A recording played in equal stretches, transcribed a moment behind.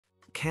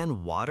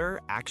Can water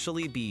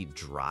actually be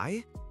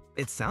dry?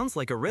 It sounds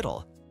like a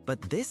riddle,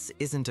 but this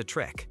isn't a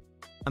trick.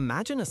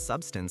 Imagine a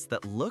substance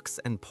that looks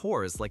and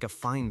pores like a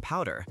fine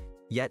powder,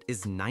 yet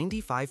is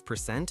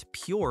 95%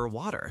 pure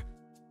water.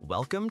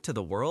 Welcome to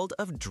the world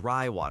of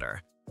dry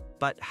water.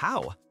 But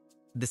how?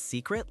 The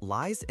secret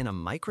lies in a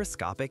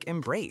microscopic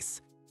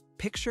embrace.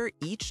 Picture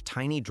each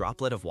tiny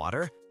droplet of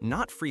water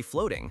not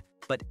free-floating,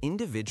 but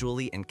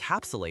individually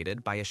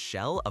encapsulated by a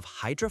shell of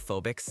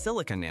hydrophobic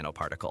silica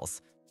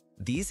nanoparticles.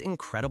 These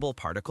incredible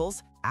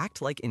particles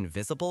act like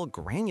invisible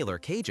granular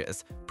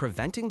cages,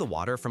 preventing the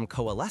water from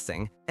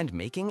coalescing and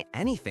making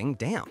anything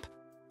damp.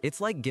 It's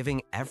like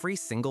giving every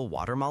single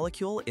water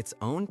molecule its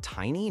own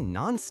tiny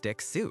non-stick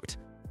suit.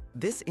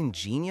 This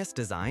ingenious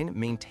design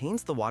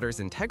maintains the water's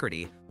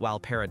integrity while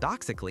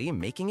paradoxically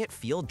making it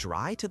feel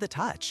dry to the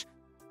touch.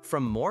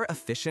 From more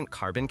efficient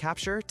carbon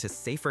capture to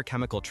safer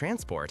chemical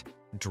transport,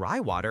 dry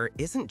water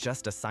isn't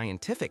just a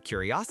scientific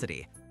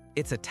curiosity.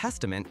 It's a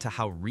testament to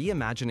how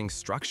reimagining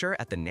structure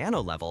at the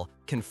nano level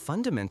can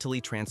fundamentally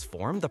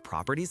transform the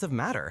properties of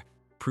matter,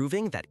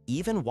 proving that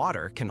even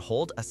water can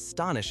hold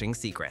astonishing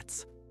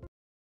secrets.